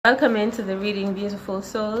Welcome into the reading, beautiful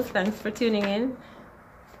souls. Thanks for tuning in.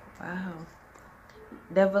 Wow.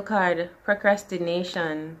 Devil card,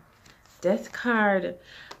 procrastination, death card.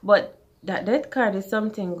 But that death card is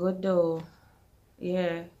something good though.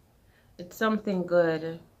 Yeah, it's something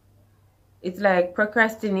good. It's like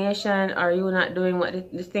procrastination, or you not doing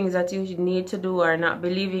what the things that you need to do, or not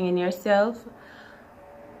believing in yourself.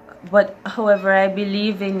 But however, I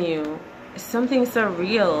believe in you. It's something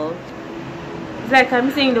surreal. It's like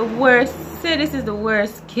I'm saying the worst. Say this is the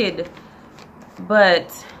worst kid,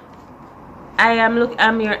 but I'm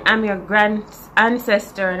your grand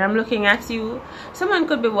ancestor, and I'm looking at you. Someone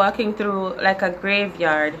could be walking through like a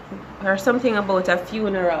graveyard, or something about a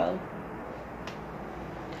funeral,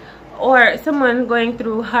 or someone going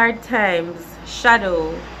through hard times,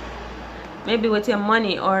 shadow, maybe with your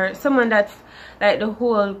money, or someone that like the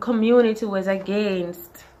whole community was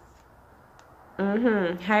against.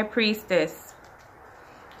 High priestess.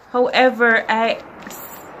 However,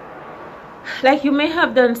 like you may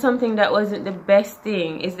have done something that wasn't the best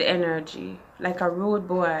thing, is the energy, like a rude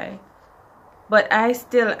boy. But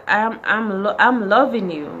I'm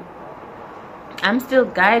loving you. I'm still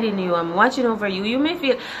guiding you. I'm watching over you. You may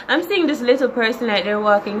feel, I'm seeing this little person like they're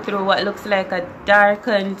walking through what looks like a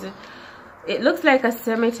darkened, it looks like a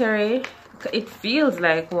cemetery. It feels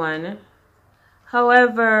like one.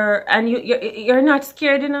 However, and you're not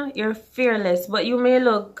scared, you know, you're fearless, but you may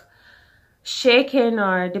look shaken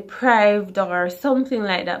or deprived or something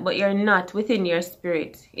like that, but you're not within your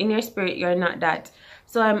spirit. In your spirit, you're not that.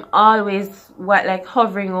 So I'm always like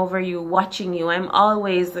hovering over you, watching you. I'm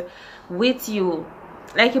always with you.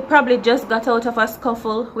 Like you probably just got out of a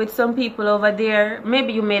scuffle with some people over there.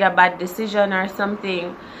 Maybe you made a bad decision or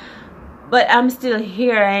something. But I'm still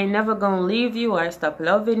here. I ain't never gonna leave you or stop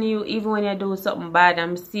loving you. Even when you do something bad,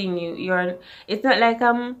 I'm seeing you. It's not like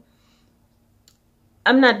I'm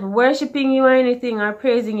not worshiping you or anything or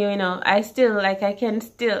praising you, you know. I still, like, I can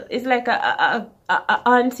still, it's like a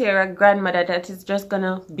auntie or a grandmother that is just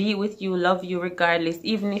gonna be with you, love you regardless,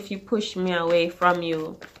 even if you push me away from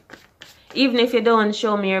you. Even if you don't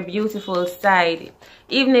show me your beautiful side,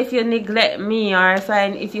 even if you neglect me, or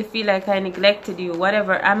if you feel like I neglected you,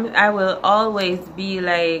 whatever, I will always be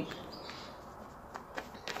like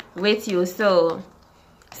with you. So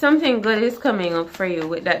something good is coming up for you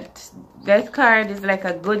with that death card. Is like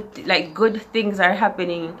a good, like good things are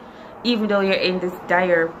happening, even though you're in this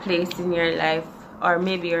dire place in your life, or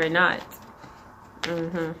maybe you're not.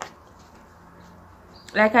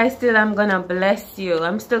 Like I'm gonna bless you.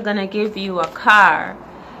 I'm still gonna give you a car.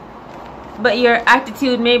 But your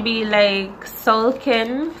attitude may be like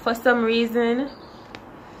sulking for some reason.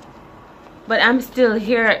 But I'm still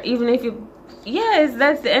here. Even if you, yes,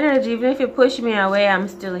 that's the energy. Even if you push me away, I'm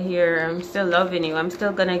still here. I'm still loving you. I'm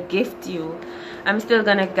still gonna gift you. I'm still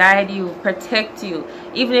gonna guide you, protect you.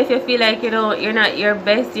 Even if you feel like, you know, you're not your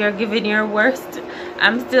best, you're giving your worst,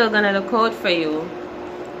 I'm still gonna look out for you.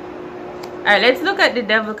 Alright, let's look at the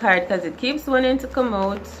devil card, because it keeps wanting to come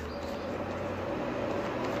out.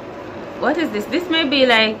 What is this? This may be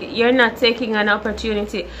like you're not taking an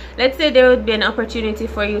opportunity. Let's say there would be an opportunity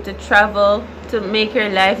for you to travel to make your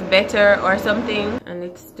life better or something. And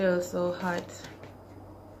it's still so hot.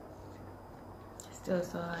 Still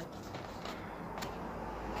so hot.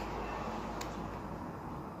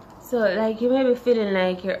 So like you may be feeling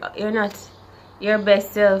like you're not your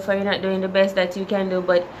best self, or you're not doing the best that you can do,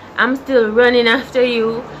 but I'm still running after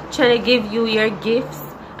you, trying to give you your gifts.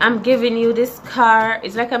 I'm giving you this car.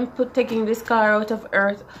 It's like I'm taking this car out of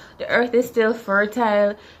earth. The earth is still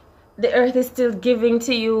fertile. The earth is still giving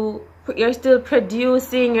to you. You're still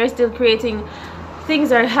producing. You're still creating.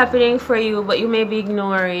 Things are happening for you, but you may be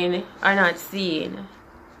ignoring or not seeing,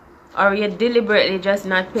 or you're deliberately just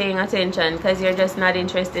not paying attention because you're just not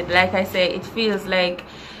interested. Like I say, it feels like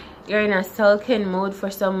you're in a sulking mode for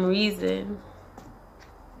some reason.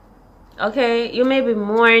 Okay, you may be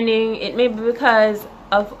mourning. It may be because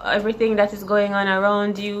of everything that is going on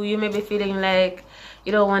around you. You may be feeling like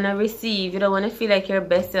you don't want to receive. You don't want to feel like your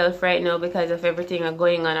best self right now because of everything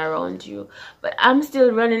going on around you. But I'm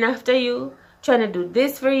still running after you, trying to do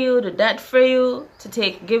this for you, do that for you,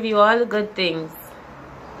 to give you all the good things.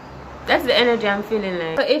 That's the energy I'm feeling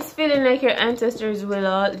like. But it's feeling like your ancestors will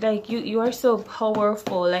all, like you are so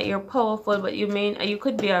powerful. Like you're powerful, but you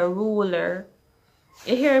could be a ruler.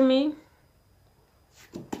 You hear me?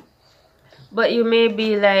 But you may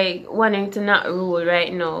be like wanting to not rule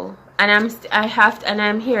right now. And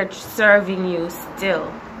I'm here serving you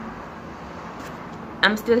still.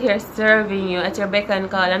 I'm still here serving you at your beck and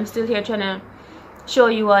call. I'm still here trying to show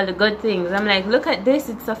you all the good things. I'm like, look at this,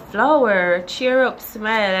 it's a flower, cheer up,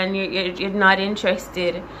 smile, and you're not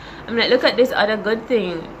interested. I'm like, look at this other good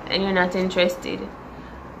thing, and you're not interested.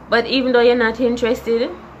 But even though you're not interested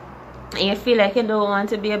and you feel like you don't want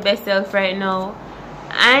to be your best self right now,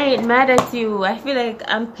 I ain't mad at you. I feel like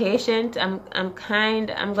I'm patient, I'm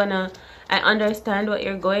kind, I understand what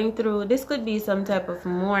you're going through. This could be some type of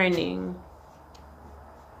mourning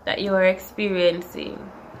that you are experiencing.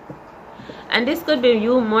 And this could be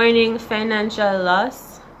you mourning financial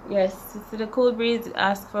loss. Yes, see the cool breeze,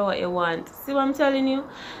 ask for what you want. See what I'm telling you?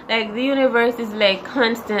 Like, the universe is like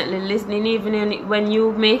constantly listening, even when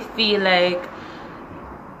you may feel like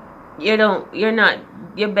you're not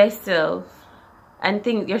your best self and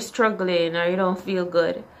think you're struggling or you don't feel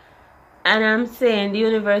good. And I'm saying the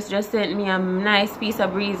universe just sent me a nice piece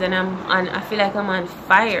of breeze, and I feel like I'm on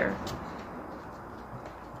fire.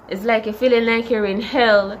 It's like you're feeling like you're in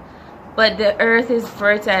hell, but the earth is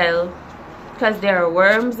fertile because there are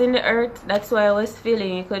worms in the earth. That's why I was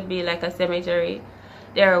feeling it could be like a cemetery.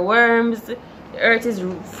 There are worms. The earth is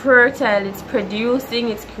fertile. It's producing.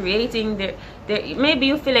 It's creating. Maybe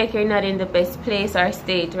you feel like you're not in the best place or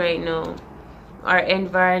state right now, or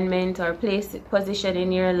environment or position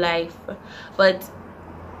in your life, but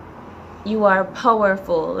you are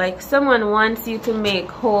powerful. Like, someone wants you to make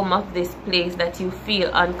home of this place that you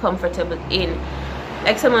feel uncomfortable in.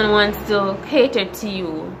 Like, someone wants to cater to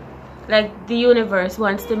you. Like, the universe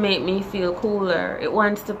wants to make me feel cooler. It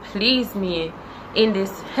wants to please me in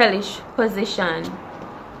this hellish position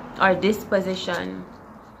or disposition.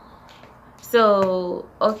 So,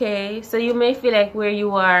 okay, so you may feel like where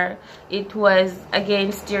you are, it was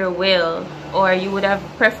against your will, or you would have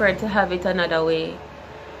preferred to have it another way.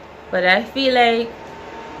 But I feel like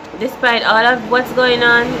despite all of what's going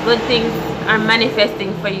on, good things are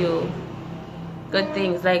manifesting for you. Good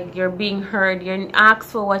things, like you're being heard, you're asked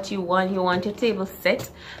for what you want your table set.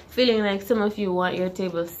 Feeling like some of you want your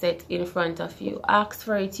table set in front of you. Ask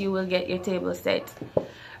for it, you will get your table set.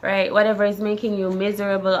 Right? Whatever is making you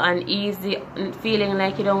miserable, uneasy, feeling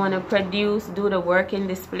like you don't want to produce, do the work in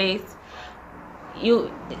this place.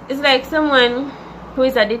 It's like someone who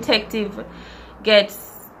is a detective gets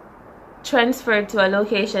transferred to a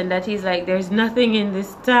location that he's like, there's nothing in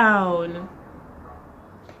this town.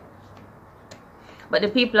 But the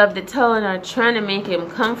people of the town are trying to make him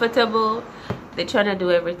comfortable. They're trying to do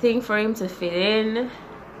everything for him to fit in,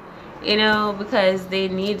 you know, because they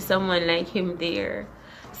need someone like him there.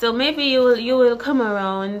 So maybe you will come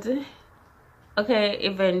around, okay,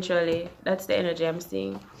 eventually. That's the energy I'm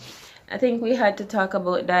seeing. I think we had to talk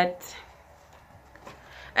about that.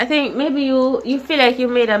 I think maybe you feel like you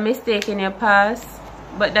made a mistake in your past,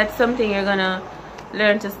 but that's something you're gonna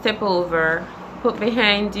learn to step over, put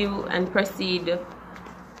behind you, and proceed.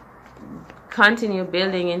 Continue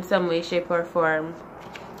building in some way, shape, or form.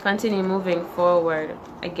 Continue moving forward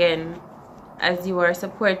again, as you are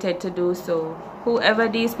supported to do so. Whoever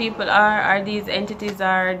these people are, or these entities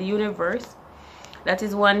are, the universe that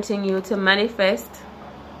is wanting you to manifest,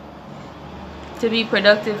 to be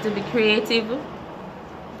productive, to be creative.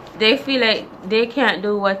 They feel like they can't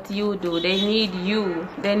do what you do. They need you.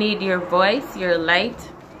 They need your voice, your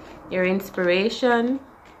light, your inspiration.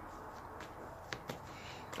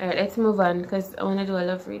 Alright, let's move on because I want to do a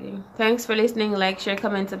love reading. Thanks for listening. Like, share,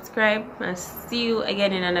 comment, subscribe. I'll see you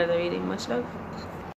again in another reading. Much love.